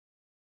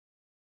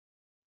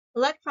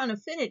Electron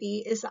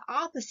affinity is the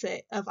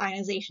opposite of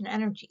ionization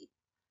energy.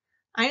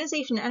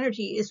 Ionization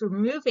energy is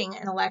removing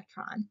an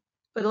electron,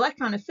 but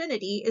electron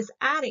affinity is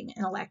adding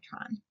an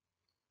electron.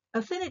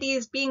 Affinity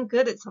is being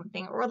good at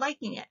something or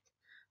liking it.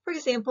 For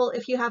example,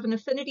 if you have an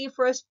affinity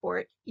for a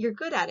sport, you're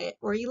good at it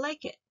or you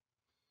like it.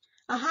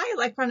 A high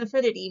electron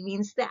affinity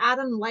means the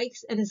atom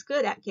likes and is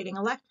good at getting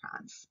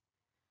electrons.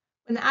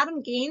 When the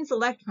atom gains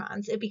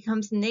electrons, it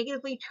becomes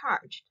negatively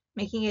charged,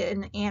 making it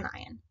an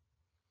anion.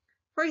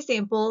 For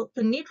example,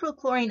 the neutral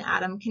chlorine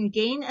atom can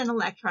gain an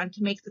electron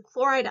to make the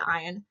chloride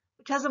ion,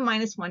 which has a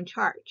 -1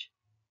 charge.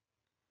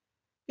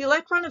 The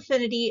electron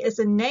affinity is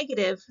a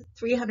negative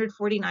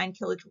 349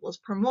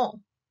 kilojoules per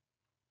mole.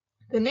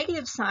 The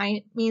negative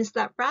sign means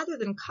that rather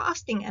than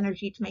costing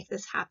energy to make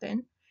this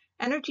happen,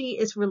 energy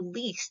is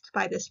released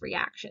by this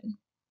reaction.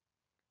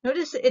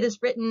 Notice it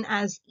is written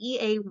as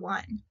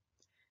EA1.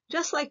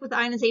 Just like with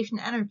ionization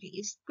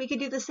energies, we could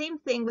do the same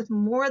thing with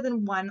more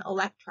than one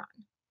electron.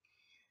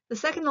 The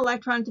second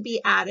electron to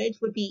be added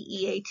would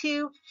be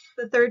EA2,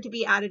 the third to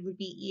be added would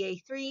be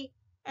EA3,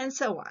 and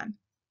so on.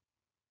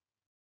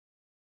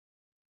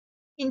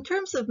 In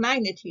terms of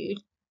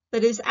magnitude,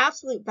 that is,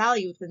 absolute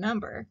value of the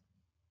number,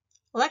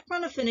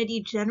 electron affinity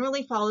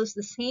generally follows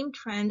the same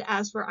trend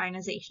as for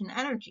ionization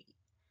energy.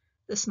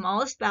 The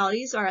smallest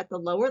values are at the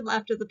lower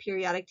left of the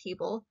periodic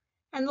table,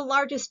 and the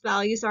largest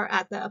values are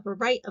at the upper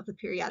right of the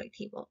periodic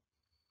table.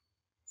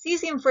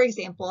 Cesium, for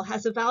example,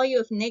 has a value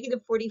of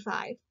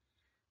 -45,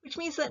 which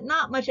means that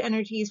not much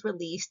energy is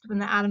released when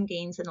the atom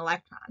gains an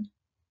electron.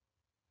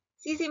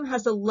 Cesium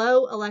has a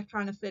low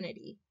electron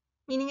affinity,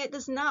 meaning it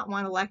does not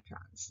want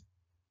electrons.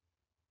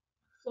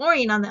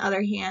 Fluorine, on the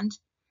other hand,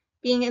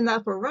 being in the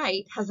upper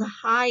right, has a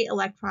high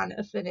electron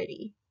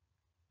affinity,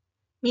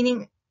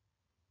 meaning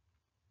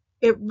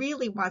it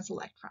really wants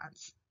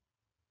electrons.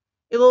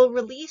 It will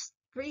release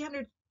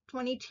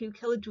 322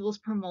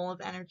 kilojoules per mole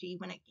of energy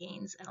when it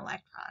gains an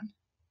electron.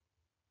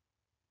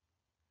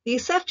 The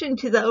exception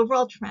to the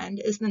overall trend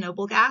is the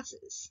noble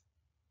gases.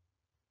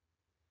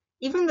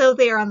 Even though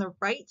they are on the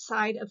right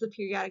side of the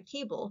periodic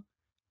table,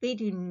 they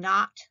do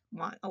not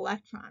want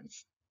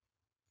electrons.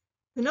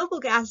 The noble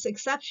gas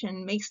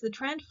exception makes the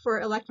trend for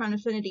electron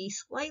affinity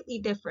slightly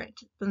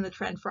different than the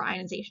trend for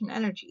ionization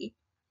energy,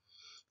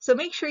 so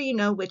make sure you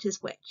know which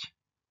is which.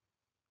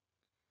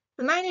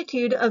 The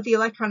magnitude of the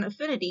electron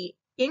affinity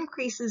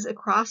increases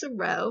across a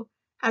row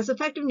as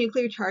effective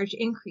nuclear charge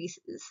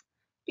increases,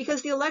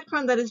 because the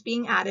electron that is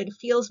being added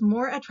feels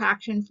more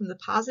attraction from the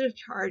positive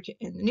charge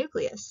in the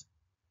nucleus.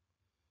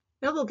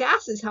 Noble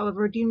gases,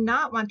 however, do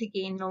not want to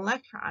gain an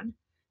electron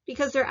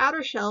because their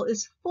outer shell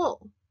is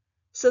full,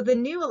 so the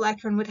new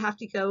electron would have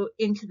to go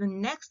into the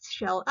next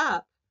shell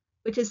up,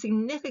 which is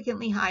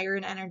significantly higher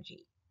in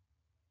energy.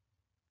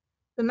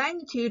 The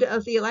magnitude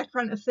of the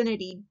electron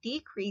affinity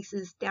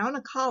decreases down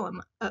a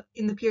column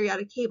in the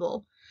periodic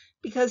table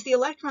because the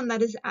electron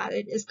that is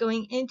added is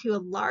going into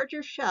a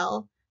larger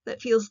shell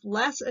that feels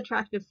less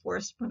attractive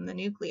force from the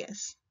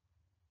nucleus.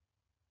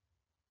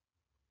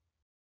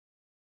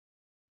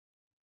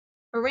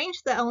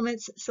 Arrange the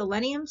elements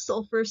selenium,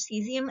 sulfur,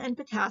 cesium, and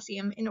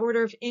potassium in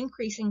order of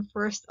increasing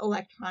first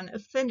electron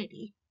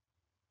affinity.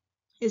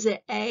 Is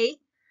it A,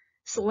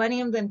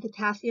 selenium, then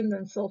potassium,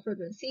 then sulfur,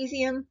 then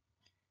cesium?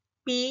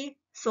 B,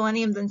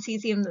 selenium, then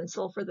cesium, then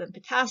sulfur, then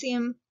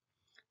potassium?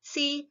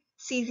 C,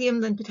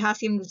 cesium, then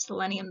potassium, then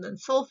selenium, then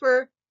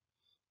sulfur?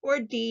 Or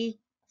D,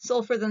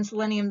 sulfur, then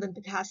selenium, then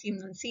potassium,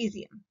 then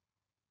cesium?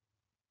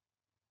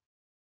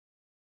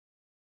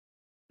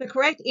 The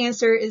correct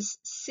answer is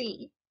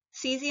C,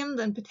 cesium,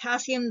 then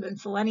potassium, then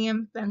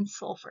selenium, then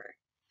sulfur.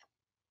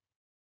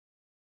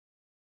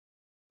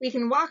 We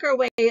can walk our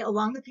way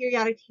along the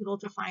periodic table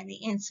to find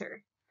the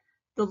answer.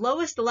 The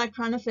lowest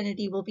electron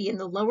affinity will be in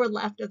the lower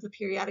left of the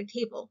periodic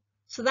table,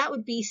 so that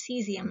would be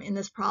cesium in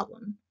this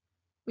problem.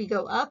 We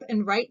go up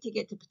and right to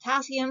get to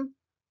potassium,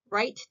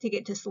 right to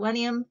get to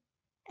selenium,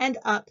 and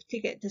up to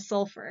get to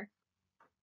sulfur.